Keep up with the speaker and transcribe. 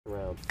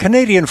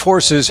Canadian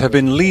forces have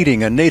been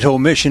leading a NATO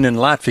mission in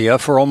Latvia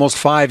for almost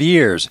 5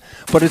 years,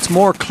 but it's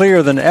more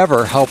clear than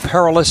ever how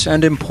perilous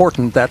and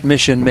important that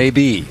mission may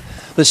be.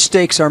 The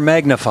stakes are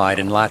magnified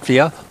in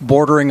Latvia,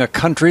 bordering a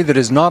country that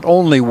is not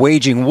only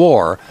waging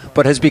war,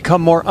 but has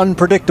become more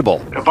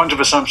unpredictable. A bunch of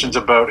assumptions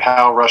about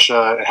how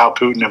Russia, how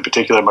Putin in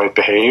particular might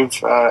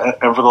behave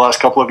over the last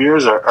couple of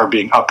years are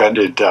being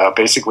upended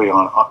basically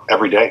on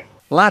every day.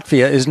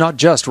 Latvia is not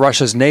just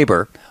Russia's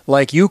neighbor.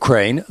 Like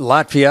Ukraine,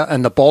 Latvia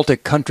and the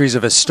Baltic countries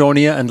of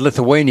Estonia and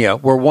Lithuania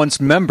were once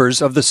members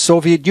of the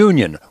Soviet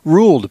Union,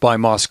 ruled by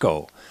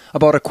Moscow.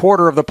 About a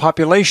quarter of the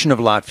population of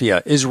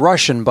Latvia is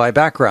Russian by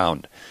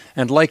background.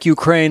 And like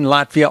Ukraine,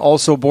 Latvia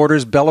also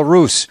borders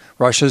Belarus,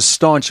 Russia's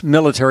staunch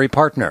military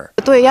partner.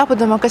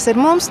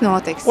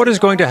 What is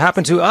going to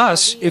happen to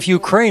us if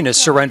Ukraine is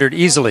surrendered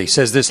easily,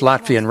 says this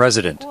Latvian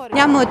resident.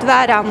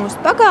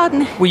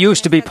 We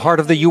used to be part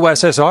of the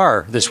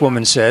USSR, this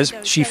woman says.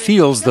 She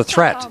feels the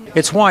threat.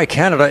 It's why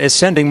Canada is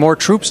sending more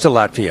troops to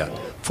Latvia.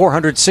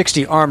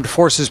 460 armed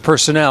forces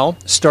personnel,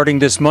 starting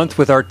this month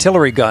with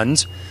artillery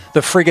guns.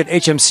 The frigate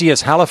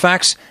HMCS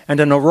Halifax and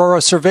an Aurora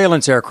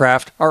surveillance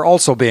aircraft are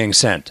also being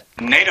sent.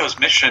 NATO's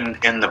mission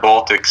in the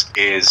Baltics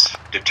is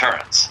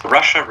deterrence.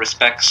 Russia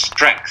respects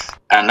strength,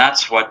 and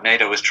that's what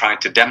NATO is trying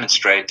to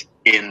demonstrate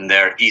in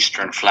their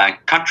eastern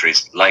flank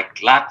countries like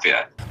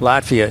Latvia.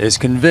 Latvia is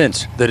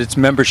convinced that its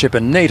membership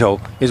in NATO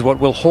is what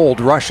will hold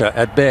Russia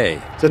at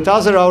bay. That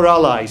other our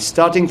allies,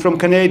 starting from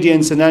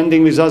Canadians and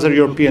ending with other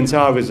Europeans,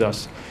 are with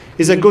us,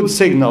 is a good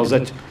signal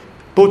that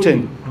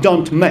Putin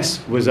don't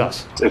mess with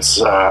us.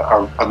 It's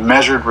a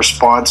measured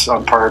response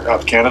on part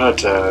of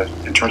Canada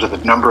in terms of the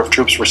number of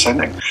troops we're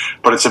sending,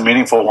 but it's a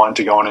meaningful one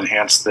to go and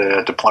enhance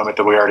the deployment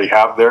that we already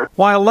have there.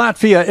 While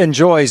Latvia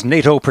enjoys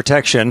NATO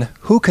protection,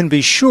 who can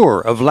be sure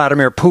of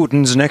Vladimir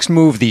Putin's next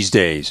move these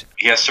days?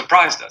 He has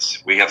surprised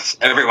us.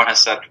 Everyone has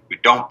said we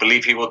don't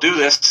believe he will do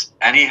this,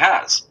 and he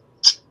has.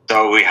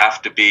 So we have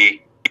to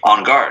be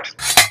on guard.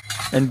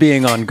 And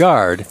being on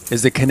guard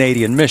is the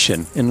Canadian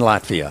mission in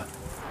Latvia.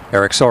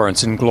 Eric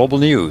Sorensen, Global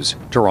News,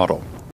 Toronto.